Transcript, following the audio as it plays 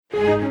The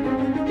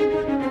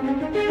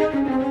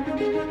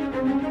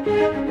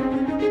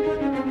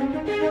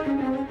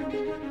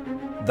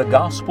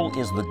gospel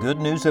is the good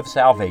news of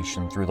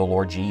salvation through the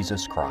Lord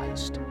Jesus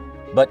Christ,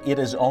 but it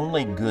is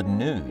only good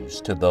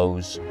news to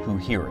those who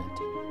hear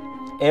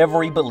it.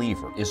 Every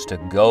believer is to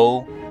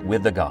go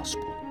with the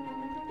gospel.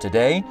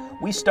 Today,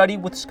 we study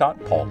with Scott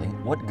Pauley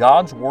what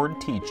God's Word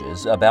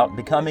teaches about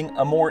becoming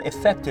a more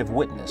effective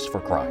witness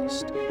for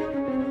Christ.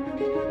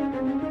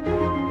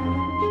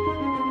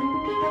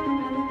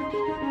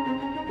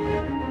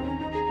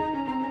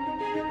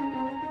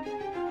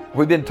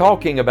 We've been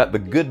talking about the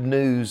good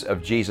news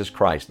of Jesus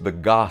Christ, the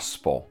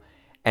gospel,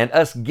 and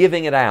us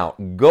giving it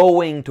out,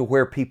 going to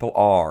where people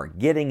are,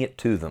 getting it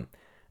to them.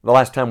 The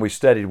last time we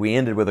studied, we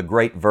ended with a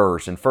great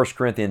verse in 1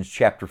 Corinthians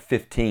chapter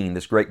 15,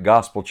 this great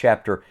gospel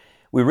chapter.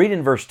 We read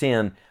in verse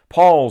 10,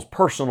 Paul's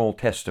personal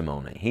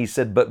testimony. He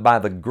said, "But by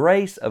the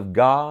grace of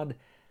God,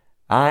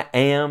 I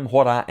am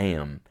what I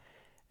am.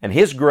 And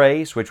His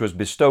grace, which was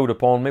bestowed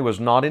upon me,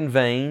 was not in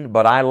vain,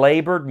 but I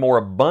labored more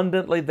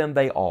abundantly than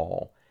they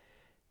all.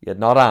 Yet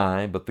not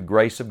I, but the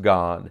grace of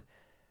God,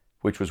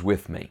 which was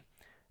with me."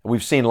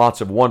 We've seen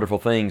lots of wonderful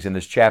things in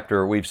this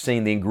chapter. We've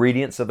seen the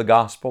ingredients of the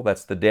gospel.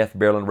 That's the death,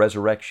 burial, and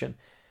resurrection.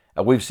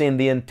 We've seen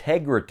the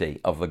integrity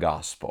of the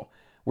gospel.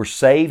 We're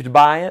saved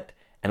by it,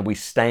 and we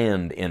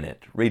stand in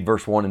it. Read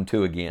verse 1 and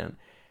 2 again.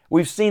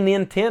 We've seen the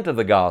intent of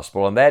the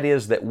gospel, and that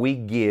is that we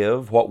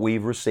give what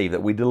we've received,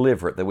 that we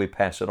deliver it, that we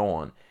pass it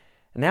on.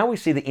 And now we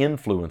see the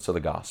influence of the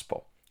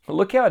gospel.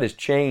 Look how it has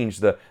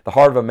changed the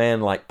heart of a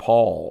man like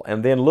Paul,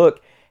 and then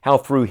look how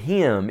through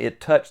him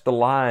it touched the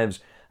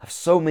lives of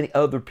so many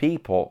other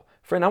people.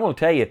 Friend, I want to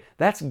tell you,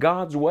 that's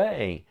God's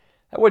way.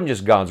 That wasn't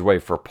just God's way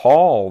for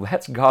Paul,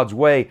 that's God's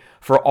way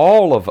for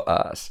all of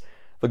us.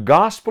 The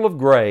gospel of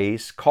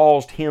grace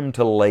caused him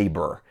to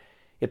labor.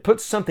 It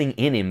put something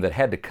in him that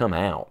had to come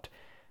out.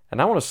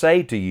 And I want to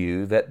say to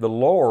you that the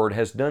Lord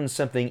has done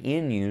something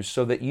in you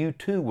so that you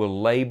too will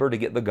labor to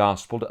get the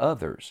gospel to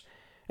others.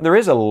 And there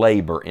is a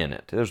labor in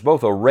it. There's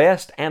both a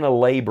rest and a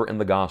labor in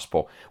the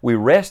gospel. We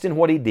rest in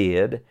what He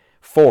did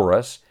for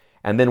us,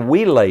 and then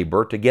we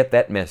labor to get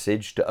that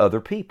message to other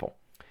people.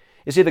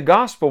 You see, the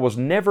gospel was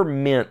never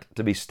meant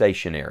to be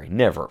stationary.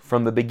 Never.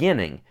 From the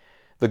beginning,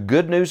 the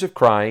good news of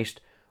Christ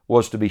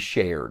was to be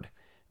shared.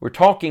 We're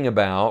talking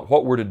about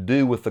what we're to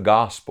do with the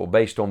gospel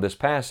based on this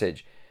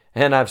passage.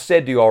 And I've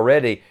said to you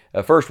already,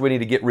 first we need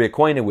to get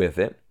reacquainted with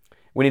it.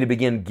 We need to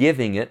begin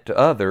giving it to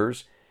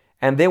others.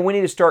 And then we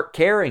need to start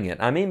carrying it.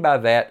 I mean by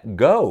that,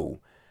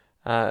 go.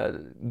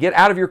 Get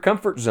out of your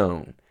comfort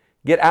zone.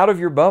 Get out of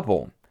your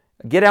bubble.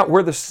 Get out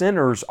where the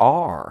sinners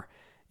are.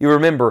 You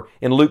remember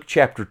in Luke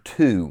chapter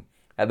 2,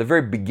 at the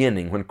very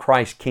beginning when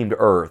Christ came to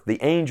earth,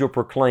 the angel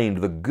proclaimed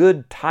the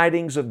good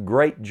tidings of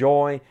great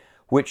joy,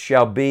 which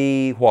shall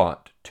be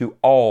what? To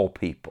all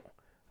people.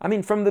 I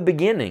mean, from the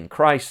beginning,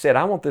 Christ said,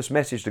 I want this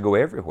message to go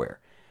everywhere.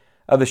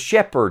 The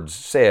shepherds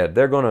said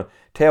they're going to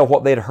tell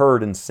what they'd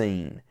heard and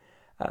seen.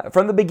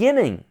 From the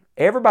beginning,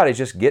 everybody's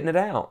just getting it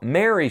out.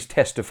 Mary's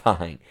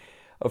testifying.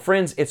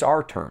 Friends, it's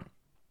our turn.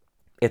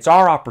 It's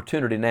our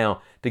opportunity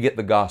now to get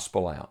the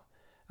gospel out.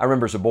 I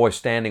remember as a boy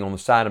standing on the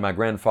side of my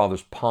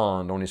grandfather's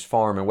pond on his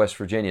farm in West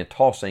Virginia,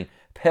 tossing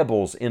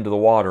pebbles into the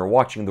water,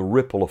 watching the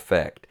ripple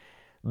effect.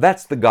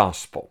 That's the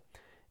gospel.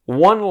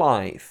 One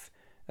life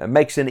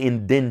makes an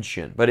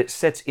indention, but it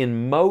sets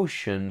in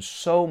motion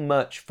so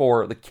much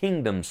for the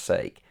kingdom's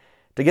sake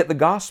to get the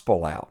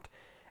gospel out.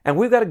 And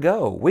we've got to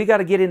go. We've got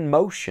to get in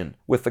motion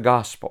with the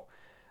gospel.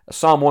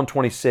 Psalm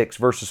 126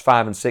 verses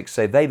 5 and 6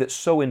 say, "They that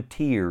sow in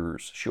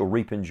tears shall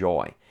reap in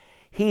joy.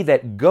 He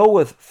that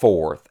goeth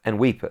forth and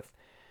weepeth,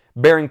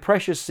 bearing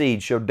precious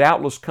seed, shall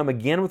doubtless come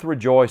again with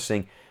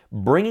rejoicing,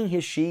 bringing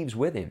his sheaves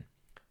with him."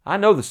 I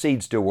know the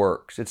seed still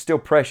works. It's still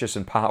precious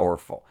and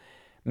powerful.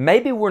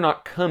 Maybe we're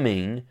not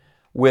coming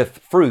with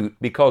fruit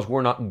because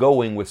we're not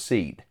going with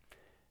seed.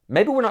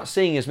 Maybe we're not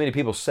seeing as many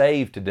people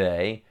saved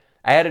today,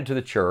 added to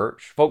the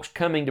church, folks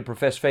coming to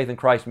profess faith in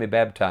Christ and be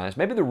baptized.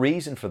 Maybe the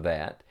reason for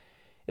that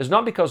is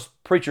not because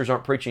preachers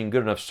aren't preaching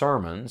good enough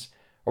sermons,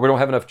 or we don't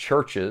have enough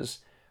churches,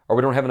 or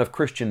we don't have enough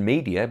Christian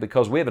media,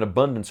 because we have an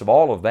abundance of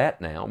all of that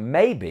now.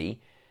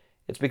 Maybe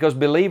it's because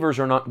believers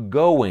are not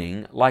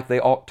going like they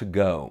ought to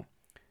go.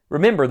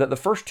 Remember that the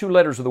first two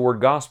letters of the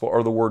word gospel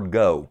are the word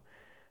go.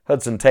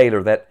 Hudson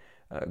Taylor, that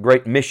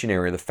great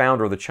missionary, the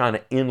founder of the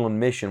China Inland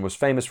Mission, was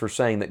famous for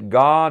saying that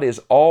God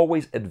is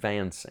always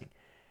advancing.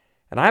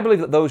 And I believe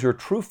that those who are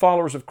true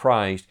followers of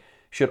Christ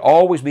should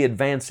always be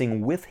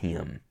advancing with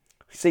Him.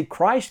 See,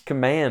 Christ's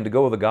command to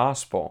go with the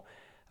gospel,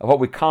 what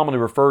we commonly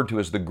refer to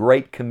as the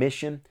Great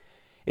Commission,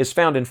 is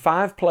found in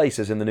 5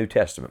 places in the New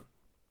Testament.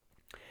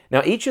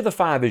 Now, each of the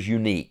 5 is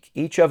unique.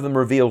 Each of them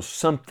reveals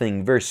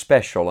something very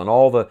special, and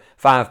all the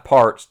 5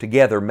 parts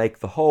together make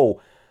the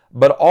whole.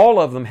 But all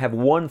of them have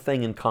one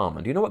thing in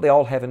common. Do you know what they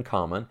all have in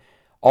common?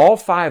 All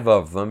 5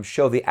 of them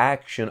show the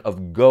action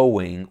of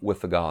going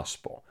with the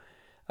gospel.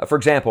 For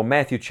example,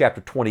 Matthew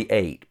chapter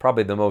 28,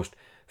 probably the most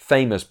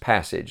famous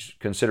passage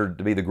considered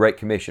to be the Great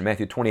Commission,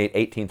 Matthew 28,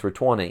 18 through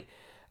 20.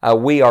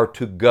 We are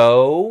to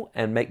go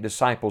and make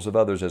disciples of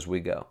others as we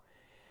go.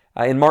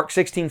 In Mark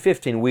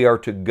 16:15, we are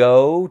to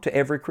go to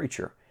every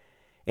creature.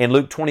 In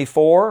Luke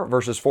 24,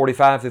 verses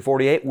 45 through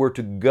 48, we're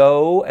to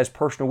go as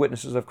personal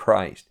witnesses of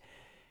Christ.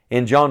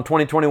 In John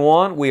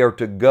 20:21, we are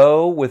to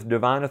go with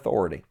divine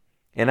authority.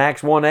 In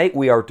Acts 1:8,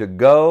 we are to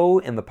go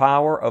in the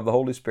power of the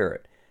Holy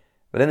Spirit.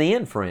 But in the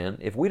end, friend,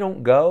 if we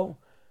don't go,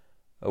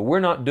 we're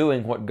not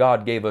doing what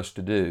God gave us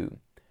to do,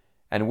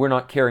 and we're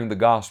not carrying the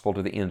gospel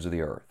to the ends of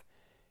the earth.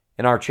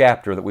 In our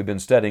chapter that we've been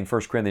studying,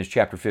 1 Corinthians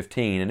chapter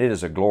 15, and it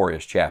is a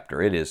glorious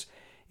chapter. It is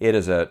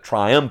a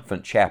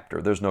triumphant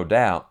chapter, there's no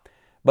doubt.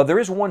 But there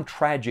is one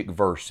tragic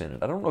verse in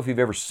it. I don't know if you've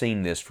ever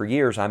seen this. For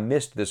years I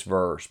missed this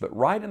verse, but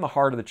right in the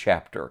heart of the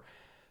chapter,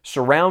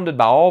 surrounded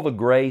by all the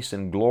grace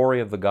and glory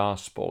of the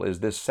gospel, is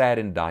this sad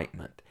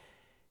indictment.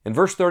 In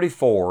verse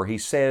 34, he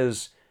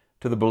says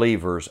to the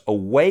believers,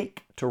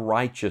 "Awake to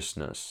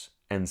righteousness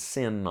and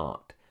sin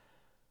not.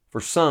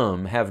 For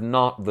some have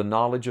not the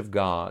knowledge of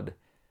God.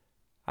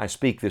 I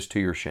speak this to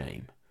your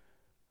shame."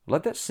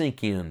 Let that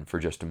sink in for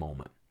just a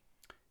moment.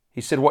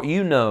 He said, what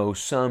you know,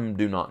 some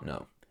do not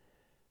know.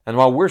 And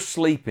while we're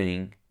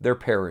sleeping, they're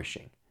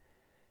perishing.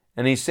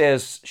 And he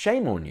says,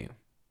 shame on you.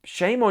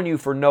 Shame on you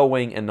for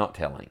knowing and not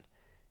telling.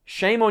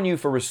 Shame on you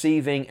for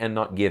receiving and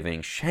not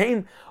giving.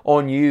 Shame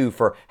on you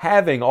for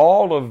having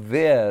all of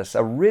this,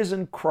 a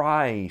risen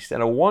Christ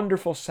and a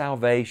wonderful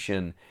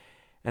salvation,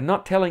 and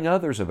not telling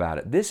others about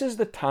it. This is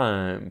the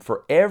time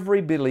for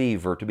every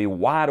believer to be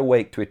wide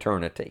awake to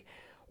eternity,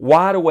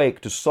 wide awake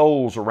to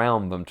souls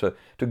around them,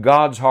 to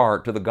God's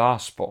heart, to the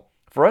gospel.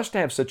 For us to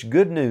have such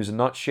good news and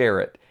not share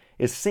it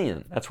is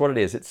sin. That's what it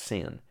is. It's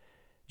sin.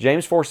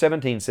 James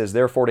 4:17 says,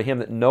 "Therefore to him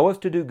that knoweth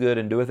to do good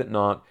and doeth it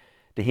not,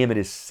 to him it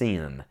is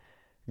sin."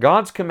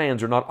 God's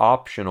commands are not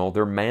optional,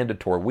 they're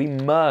mandatory. We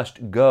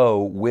must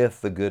go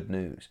with the good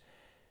news.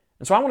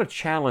 And so I want to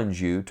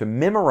challenge you to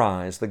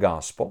memorize the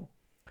gospel,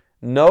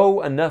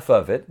 know enough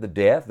of it, the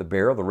death, the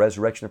burial, the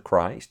resurrection of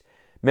Christ,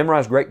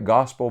 memorize great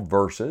gospel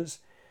verses,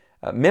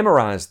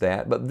 memorize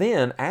that, but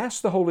then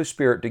ask the Holy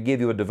Spirit to give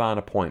you a divine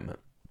appointment.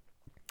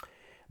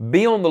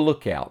 Be on the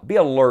lookout, be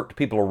alert to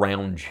people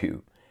around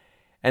you,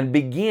 and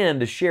begin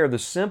to share the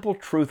simple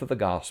truth of the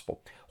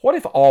gospel. What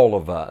if all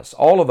of us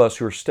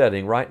who are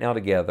studying right now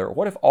together,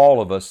 what if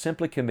all of us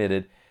simply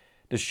committed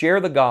to share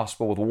the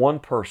gospel with one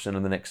person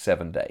in the next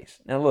 7 days?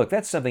 Now look,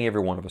 that's something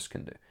every one of us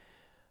can do.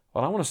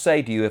 Well, I want to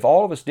say to you, if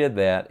all of us did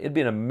that, it'd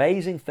be an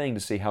amazing thing to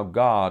see how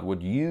God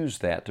would use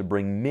that to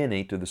bring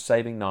many to the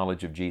saving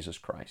knowledge of Jesus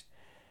Christ.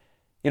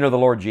 You know, the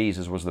Lord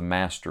Jesus was the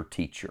master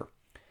teacher,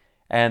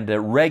 and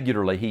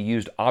regularly He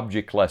used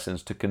object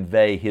lessons to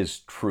convey His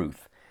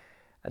truth.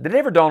 Did it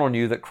ever dawn on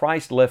you that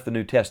Christ left the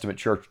New Testament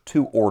church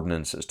 2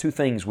 ordinances, 2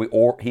 things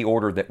He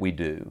ordered that we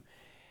do?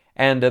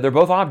 And they're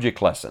both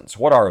object lessons.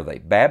 What are they?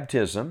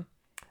 Baptism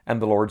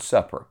and the Lord's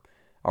Supper.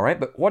 All right,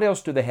 but what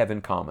else do they have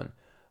in common?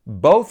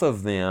 Both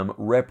of them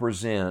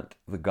represent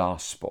the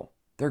gospel.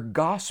 They're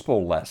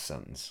gospel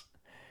lessons.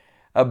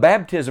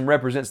 Baptism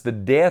represents the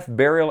death,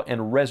 burial,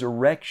 and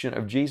resurrection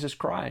of Jesus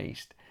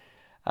Christ.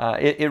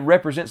 It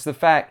represents the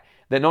fact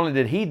that not only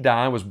did He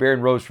die, was buried,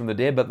 and rose from the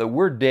dead, but that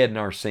we're dead in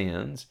our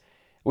sins.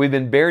 We've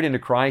been buried into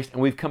Christ,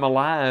 and we've come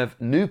alive,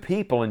 new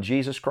people in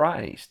Jesus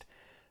Christ.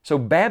 So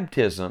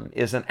baptism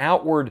is an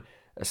outward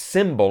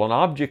symbol, an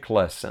object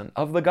lesson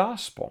of the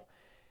gospel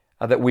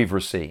that we've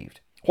received.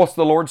 What's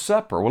the Lord's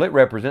Supper? Well, it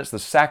represents the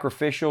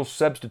sacrificial,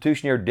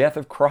 substitutionary death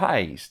of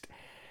Christ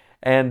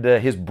and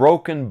His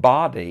broken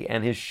body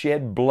and His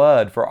shed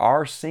blood for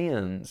our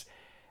sins,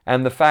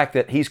 and the fact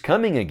that He's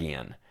coming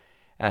again.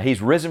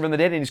 He's risen from the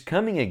dead and He's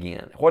coming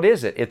again. What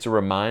is it? It's a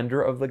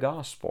reminder of the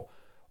gospel.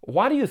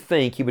 Why do you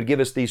think He would give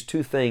us these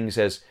 2 things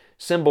as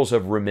symbols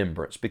of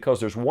remembrance? Because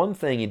there's one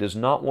thing He does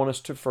not want us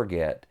to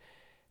forget,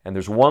 and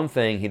there's one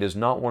thing He does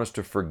not want us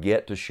to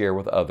forget to share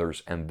with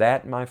others, and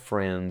that, my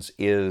friends,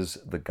 is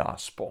the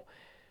gospel.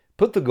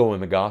 Put the go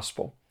in the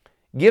gospel.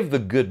 Give the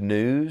good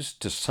news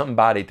to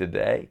somebody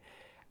today.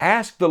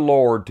 Ask the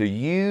Lord to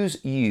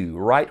use you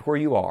right where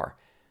you are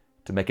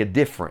to make a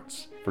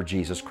difference for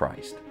Jesus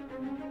Christ.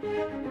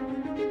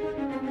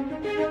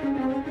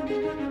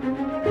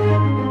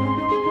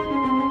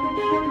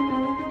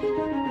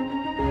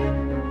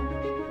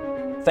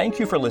 Thank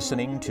you for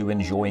listening to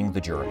Enjoying the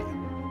Journey.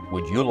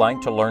 Would you like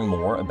to learn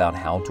more about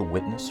how to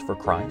witness for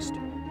Christ?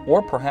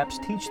 Or perhaps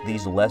teach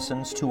these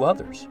lessons to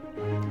others?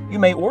 You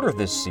may order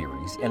this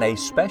series in a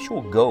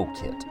special Go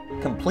Kit,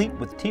 complete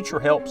with teacher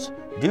helps,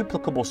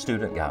 duplicable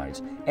student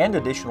guides, and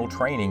additional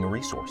training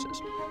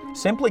resources.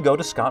 Simply go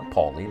to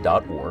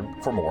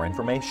scottpauley.org for more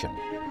information.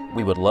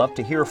 We would love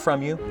to hear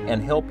from you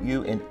and help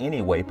you in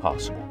any way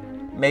possible.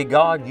 May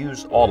God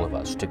use all of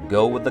us to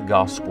go with the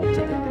gospel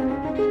today.